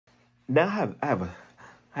Now I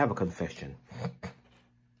have a confession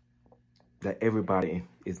that everybody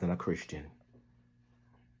is not a Christian.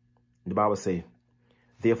 The Bible says,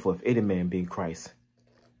 therefore, if any man be in Christ,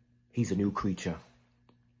 he's a new creature.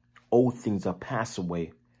 Old things are passed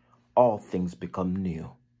away. All things become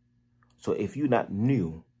new. So if you're not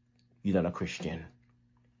new, you're not a Christian.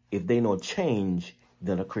 If they no change,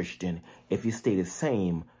 you're not a Christian. If you stay the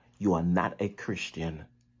same, you are not a Christian.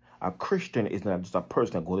 A Christian is not just a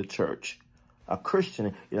person that go to church. A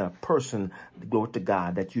Christian is not a person, glory to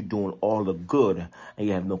God, that you're doing all the good and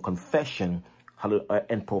you have no confession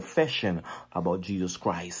and profession about Jesus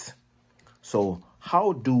Christ. So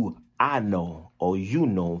how do I know or you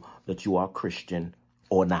know that you are a Christian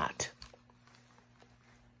or not?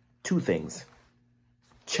 Two things: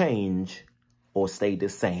 change or stay the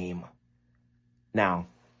same. Now,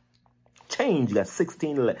 change got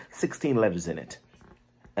 16 letters in it.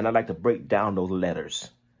 And I'd like to break down those letters.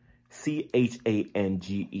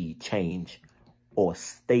 C-H-A-N-G-E, change, or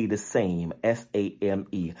stay the same,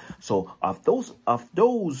 S-A-M-E. So of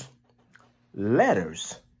those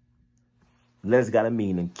letters got a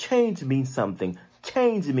meaning. Change means something.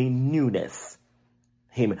 Change means newness.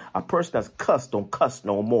 Amen. A person that's cuss don't cuss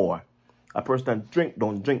no more. A person that drink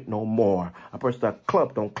don't drink no more. A person that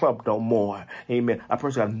club don't club no more. Amen. A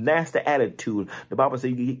person that has nasty attitude. The Bible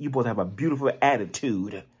says you're supposed to have a beautiful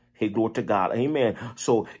attitude. Hey, glory to God. Amen.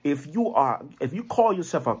 So if you call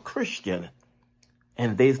yourself a Christian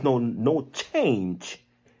and there's no change,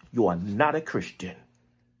 you are not a Christian.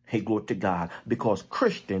 Hey, glory to God. Because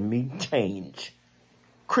Christian means change.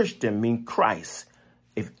 Christian means Christ.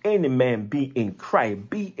 If any man be in Christ,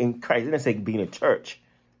 be in Christ. It doesn't say be in a church.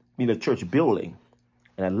 Be in a church building.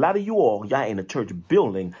 And a lot of y'all in a church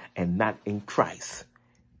building and not in Christ.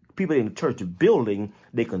 People in the church building,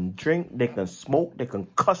 they can drink, they can smoke, they can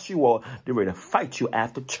cuss you out. They're ready to fight you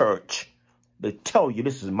after church. They tell you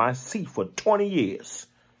this is my seat for 20 years.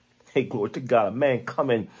 Hey, glory to God. A man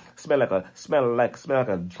come in, smell like a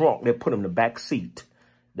drunk. They put him in the back seat.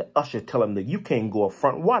 The usher tell him that you can't go up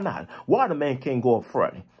front. Why not? Why the man can't go up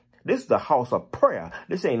front? This is the house of prayer.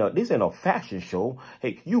 This ain't no fashion show.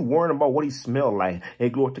 Hey, you worrying about what he smelled like. Hey,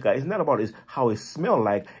 glory to God. It's not about how he smelled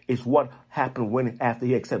like. It's what happened after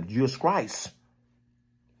he accepted Jesus Christ.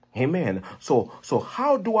 Amen. So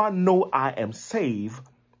how do I know I am saved?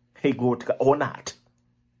 Hey, glory to God, or not?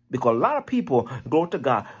 Because a lot of people, glory to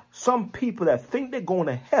God, some people that think they're going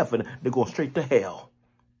to heaven, they go straight to hell.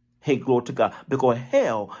 Hey, glory to God. Because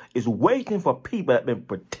hell is waiting for people that have been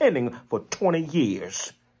pretending for 20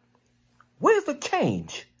 years. Where's the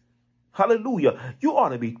change? Hallelujah. You ought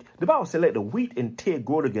to be, the Bible said, let the wheat and tear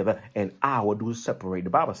grow together and I will do separate. The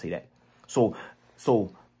Bible say that. So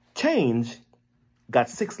change got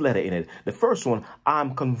 6 letters in it. The first one,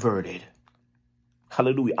 I'm converted.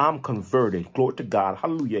 Hallelujah. I'm converted. Glory to God.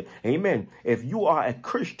 Hallelujah. Amen. If you are a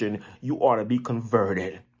Christian, you ought to be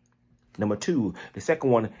converted. Number 2, the second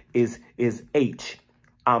one is H.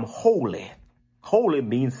 I'm holy. Holy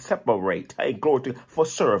means separate. Hey, glory to God, for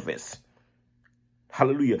service.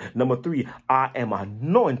 Hallelujah. Number 3, I am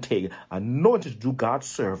anointed. Anointed to do God's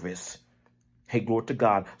service. Hey, glory to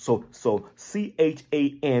God. So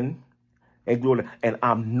C-H-A-N, and glory, and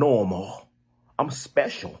I'm normal. I'm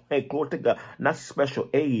special. Hey, glory to God. Not special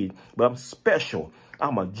aid, but I'm special.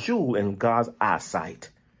 I'm a jewel in God's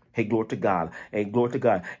eyesight. Hey, glory to God. And glory to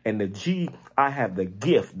God. And the G, I have the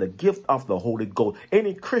gift of the Holy Ghost.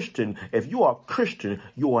 Any Christian, if you are a Christian,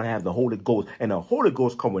 you want to have the Holy Ghost. And the Holy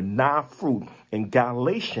Ghost come with 9 fruit. In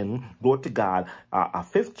Galatians, glory to God,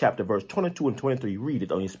 5th chapter, verse 22 and 23. Read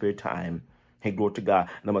it on your spare time. Hey, glory to God.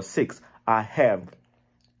 Number 6, I have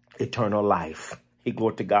eternal life. Hey,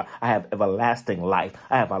 glory to God. I have everlasting life.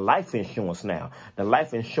 I have a life insurance now. The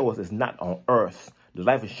life insurance is not on earth. The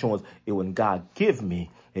life insurance is when God give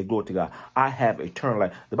me. Hey, glory to God. I have eternal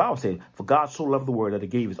life. The Bible says, for God so loved the world that he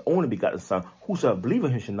gave his only begotten son, whosoever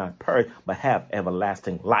believeth in him should not perish, but have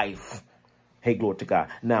everlasting life. Hey, glory to God.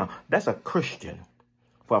 Now, that's a Christian.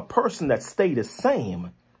 For a person that stay the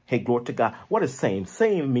same, hey, glory to God. What is same?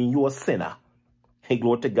 Same mean you're a sinner. Hey,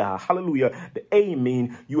 glory to God. Hallelujah. The A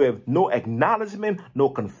mean you have no acknowledgement, no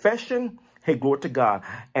confession. Hey, glory to God.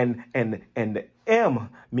 And the M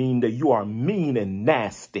mean that you are mean and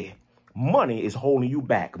nasty. Money is holding you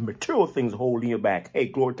back. Material things holding you back. Hey,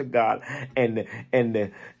 glory to God. And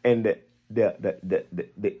the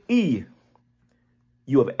E,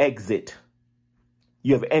 you have exit.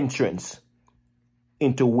 You have entrance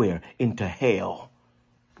into where? Into hell.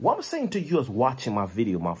 What I'm saying to you is watching my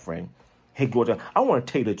video, my friend. Hey, glory to God. I want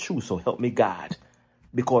to tell you the truth, so help me God.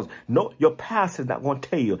 Because no, your pastor's not going to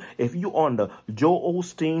tell you. If you're on the Joel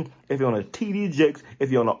Osteen, if you're on the T.D. Jakes,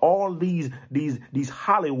 if you're on all these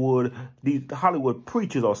Hollywood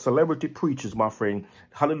preachers or celebrity preachers, my friend,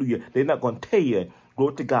 hallelujah, they're not going to tell you,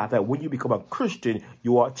 glory to God, that when you become a Christian,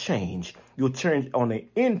 you are changed. You're changed on the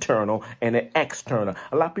internal and the external.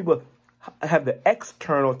 A lot of people have the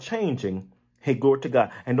external changing, hey, glory to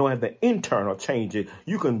God, and don't have the internal changing.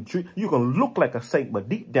 You can look like a saint, but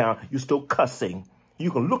deep down, you're still cussing. You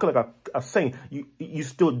can look like a saint. You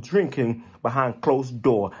still drinking behind closed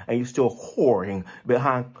door, and you're still whoring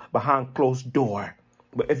behind closed door.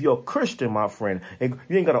 But if you're a Christian, my friend, and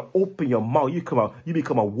you ain't got to open your mouth. You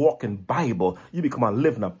become a walking Bible. You become a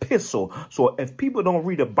living epistle. So if people don't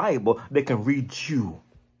read the Bible, they can read you.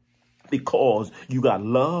 Because you got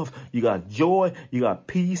love, you got joy, you got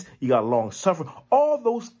peace, you got long suffering. All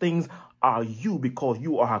those things are you because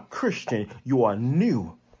you are a Christian. You are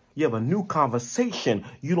new. You have a new conversation.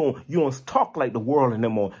 You don't talk like the world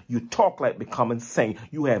anymore. You talk like becoming saint.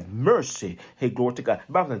 You have mercy. Hey, glory to God.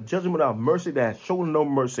 About the judgment of mercy that has shown no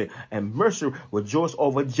mercy, and mercy rejoice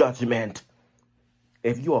over judgment.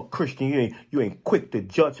 If you're a Christian, you ain't quick to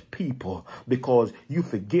judge people because you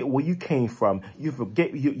forget where you came from. You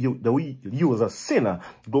forget you was a sinner.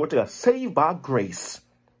 Glory to God, saved by grace.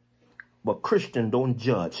 But Christians don't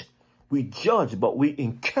judge. We judge, but we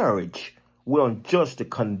encourage. We don't judge to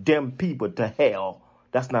condemn people to hell.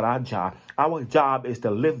 That's not our job. Our job is to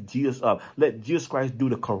lift Jesus up. Let Jesus Christ do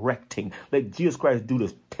the correcting. Let Jesus Christ do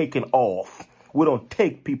the taking off. We don't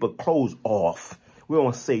take people's clothes off. We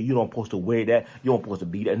don't say you don't supposed to wear that. You don't supposed to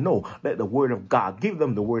be that. No, let the word of God. Give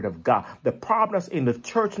them the word of God. The problem that's in the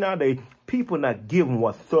church nowadays, people not giving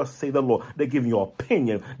what thus say the Lord. They're giving your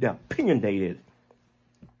opinion. They're opinionated.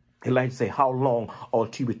 They like to say, how long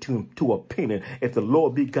ought you between two opinion if the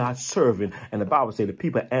Lord be God's servant? And the Bible says the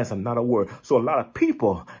people answer not a word. So a lot of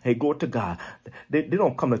people, hey, go to God. They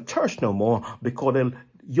don't come to church no more because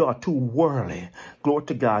you are too worldly. Glory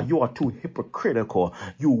to God. You are too hypocritical.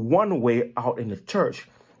 You one way out in the church.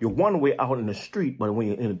 You're one way out in the street. But when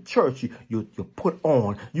you're in the church, you put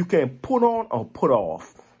on. You can't put on or put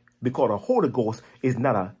off. Because the Holy Ghost is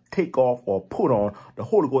not a take off or put on. The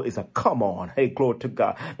Holy Ghost is a come on. Hey, glory to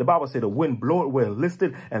God. The Bible said the wind bloweth where it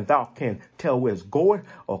listed, and thou canst tell where it's going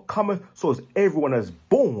or coming. So is everyone that's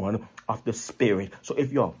born of the Spirit. So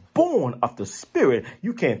if you're born of the Spirit,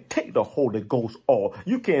 you can't take the Holy Ghost off.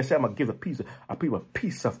 You can't say, I'm going to give a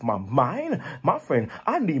piece of my mind. My friend,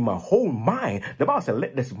 I need my whole mind. The Bible said,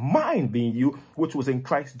 let this mind be in you, which was in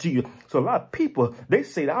Christ Jesus. So a lot of people, they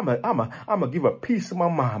say that I'm going to give a piece of my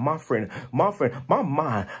mind. My friend, my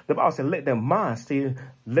mind. The Bible said, let the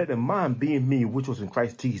mind be in me, which was in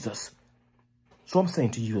Christ Jesus. So I'm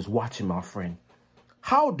saying to you is watching, my friend.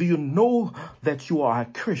 How do you know that you are a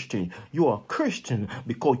Christian? You are a Christian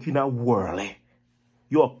because you're not worldly.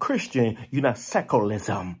 You're a Christian, you're not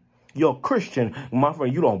secularism. You're a Christian, my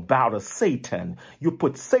friend, you don't bow to Satan. You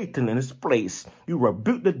put Satan in his place. You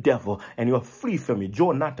rebuke the devil and you'll flee from you.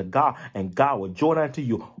 Join not to God and God will join unto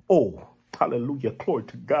you. Oh, hallelujah, glory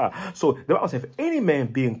to God. So the Bible says, if any man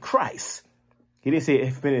be in Christ, he didn't say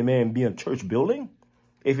if any man be in a church building.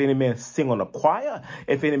 If any man sing on a choir,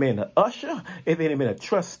 if any man an usher, if any man a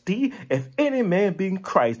trustee, if any man be in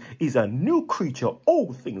Christ, he's a new creature.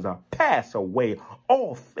 Old things are passed away.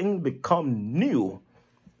 All things become new.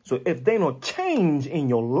 So if they don't change in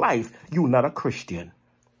your life, you're not a Christian.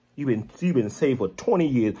 You've been saved for 20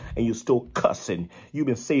 years and you're still cussing. You've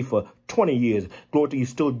been saved for 20 years. Glory to you,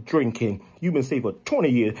 still drinking. You've been saved for 20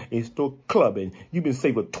 years and you're still clubbing. You've been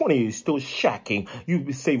saved for 20 years, still shacking. You've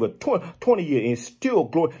been saved for 20 years and still,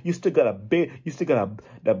 glory, you still got a bed. You still got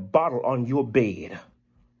the bottle on your bed.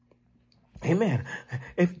 Amen.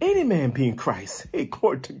 If any man be in Christ, hey,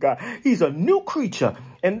 glory to God, he's a new creature.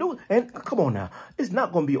 And come on now, it's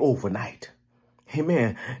not going to be overnight.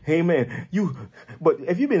 Amen. Amen. But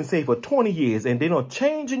if you've been saved for 20 years and they're not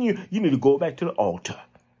changing you, you need to go back to the altar.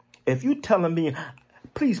 If you're telling me,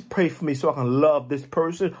 please pray for me so I can love this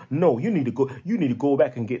person. No, you need to go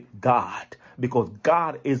back and get God because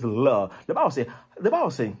God is love. The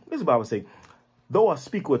Bible says, though I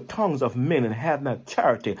speak with tongues of men and have not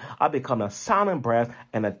charity, I become a sounding brass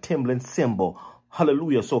and a timbling cymbal.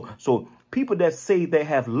 Hallelujah. So people that say they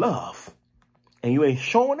have love and you ain't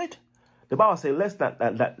showing it, the Bible says,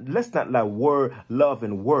 let's not let word love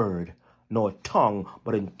in word, nor tongue,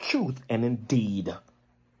 but in truth and in deed.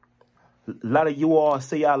 A lot of you all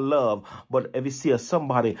say I love, but if you see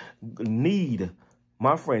somebody need,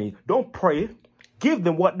 my friend, don't pray. Give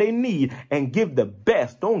them what they need and give the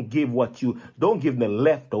best. Don't give them the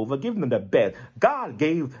leftover. Give them the best. God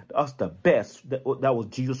gave us the best. That was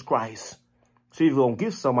Jesus Christ. So if you're going to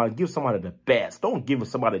give somebody the best. Don't give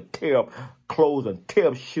somebody tear up clothes and tear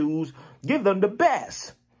up shoes. Give them the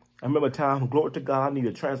best. I remember a time, glory to God, I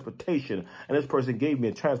needed transportation. And this person gave me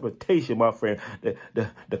a transportation, my friend.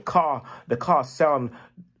 The car sound,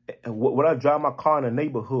 when I drive my car in the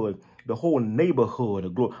neighborhood, the whole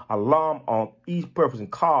neighborhood, the alarm on each person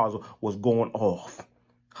cars was going off.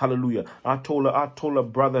 Hallelujah. I told her,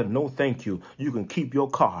 brother, no, thank you. You can keep your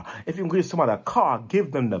car. If you can give somebody a car,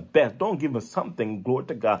 give them the best. Don't give them something, glory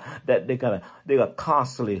to God, that they gotta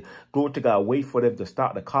constantly, glory to God, wait for them to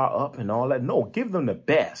start the car up and all that. No, give them the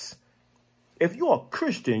best. If you're a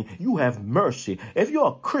Christian, you have mercy. If you're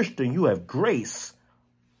a Christian, you have grace.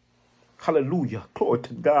 Hallelujah. Glory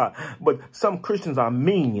to God. But some Christians are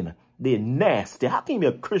mean. They're nasty. How can you be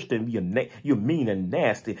a Christian and you're mean and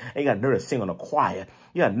nasty and you got nerve to sing on a choir?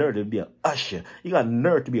 You got nerve to be an usher. You got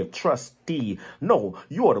nerve to be a trustee. No,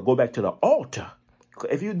 you ought to go back to the altar.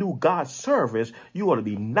 If you do God's service, you ought to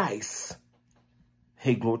be nice.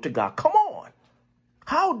 Hey, glory to God. Come on.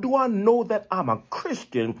 How do I know that I'm a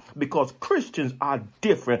Christian? Because Christians are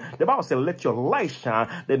different. The Bible said, let your light shine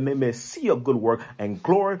that men may see your good work and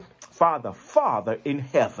glorify the Father in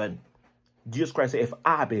heaven. Jesus Christ said, if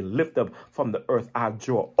I be lifted up from the earth, I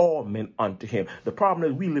draw all men unto him. The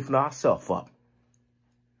problem is we lifting ourselves up.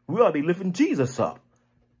 We ought to be lifting Jesus up.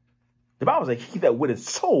 The Bible says, he that with his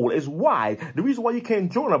soul is wise. The reason why you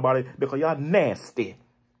can't join about it, because y'all nasty.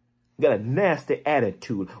 You got a nasty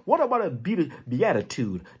attitude. What about a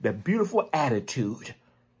beatitude? The beautiful attitude.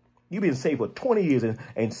 You've been saved for 20 years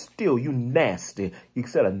and still you nasty. You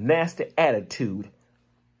said a nasty attitude.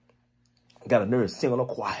 Got a nerve to sing on a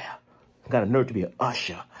choir. Got a nerve to be an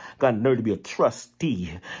usher. Got a nerve to be a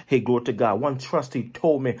trustee. Hey, glory to God. One trustee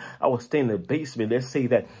told me, I was staying in the basement. They say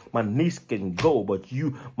that my niece can go, but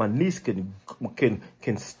my niece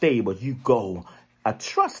can stay, but you go. A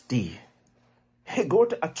trustee. Hey, glory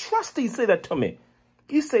to a trustee said that to me.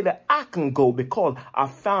 He said that I can go because I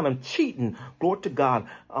found him cheating, glory to God,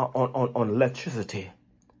 on electricity.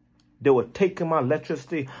 They were taking my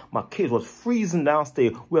electricity. My kids was freezing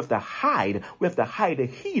downstairs. We have to hide. We have to hide the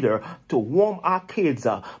heater to warm our kids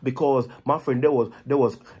up because, my friend, there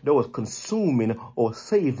was consuming or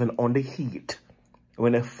saving on the heat.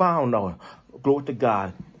 When they found out, glory to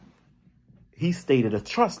God, he stated, a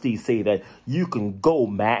trustee said that you can go,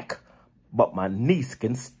 Mac, but my niece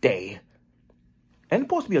can stay. And it's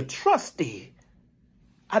supposed to be a trustee,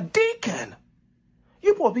 a deacon.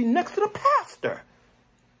 You're supposed to be next to the pastor.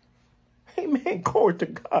 Amen. Glory to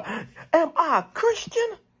God. Am I a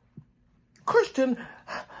Christian? Christian,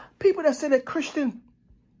 people that say they're Christian,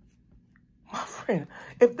 my friend,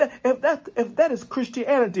 if that is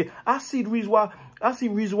Christianity, I see the reason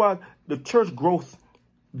why the church growth,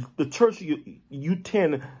 the church you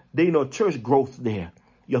tend, they know church growth there.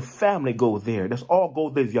 Your family goes there. That's all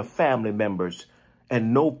goes there is your family members.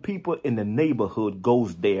 And no people in the neighborhood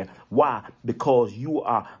goes there. Why? Because you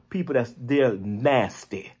are people that's there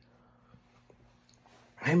nasty.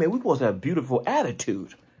 Hey, man, we're supposed to have a beautiful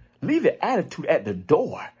attitude. Leave your attitude at the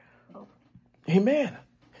door. Amen.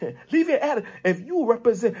 Leave your attitude. If you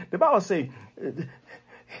represent, the Bible say,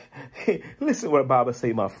 listen to what the Bible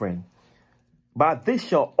say, my friend. By this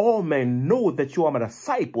shall all men know that you are my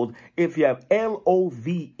disciples if you have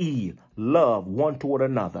L-O-V-E, love one toward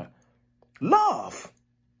another. Love.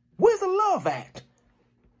 Where's the love at?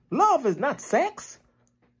 Love is not sex.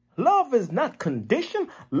 Love is not condition.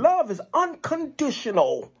 Love is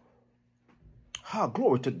unconditional. Ah,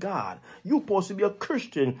 glory to God. You're supposed to be a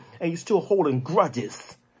Christian and you're still holding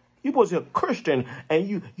grudges. You're supposed to be a Christian and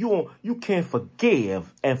you can't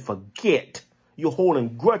forgive and forget. You're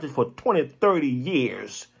holding grudges for 20, 30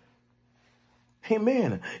 years.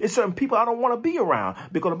 Amen. It's certain people I don't want to be around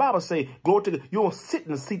because the Bible says, glory to God, you don't sit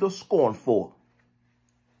in the seat of scornful.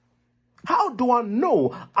 How do I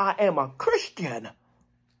know I am a Christian?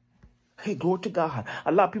 Hey, glory to God.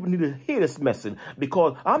 A lot of people need to hear this message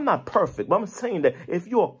because I'm not perfect. But I'm saying that if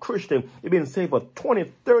you're a Christian, you've been saved for 20,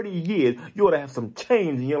 30 years, you ought to have some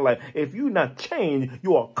change in your life. If you're not changed,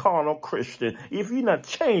 you're a carnal Christian. If you're not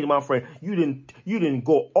changed, my friend, you didn't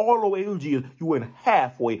go all the way to Jesus. You went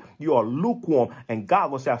halfway. You are lukewarm. And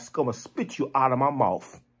God will say, I'm going to spit you out of my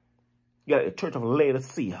mouth. You got the church of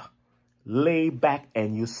Laodicea. Lay back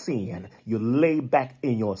and you sin. You lay back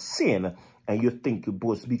in your sin. And you think you're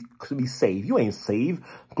supposed to be saved. You ain't saved.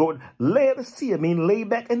 Glory. Laodicea means lay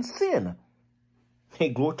back and sin. Hey,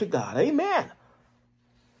 glory to God. Amen.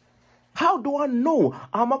 How do I know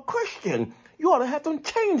I'm a Christian? You ought to have some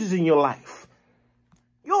changes in your life.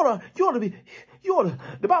 The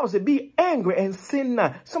Bible said, be angry and sin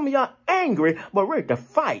not. Some of y'all angry, but ready to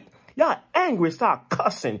fight. Y'all angry, start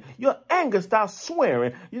cussing. Your anger, start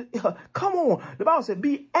swearing. Come on. The Bible said,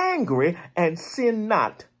 be angry and sin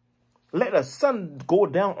not. Let the sun go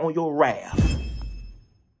down on your wrath.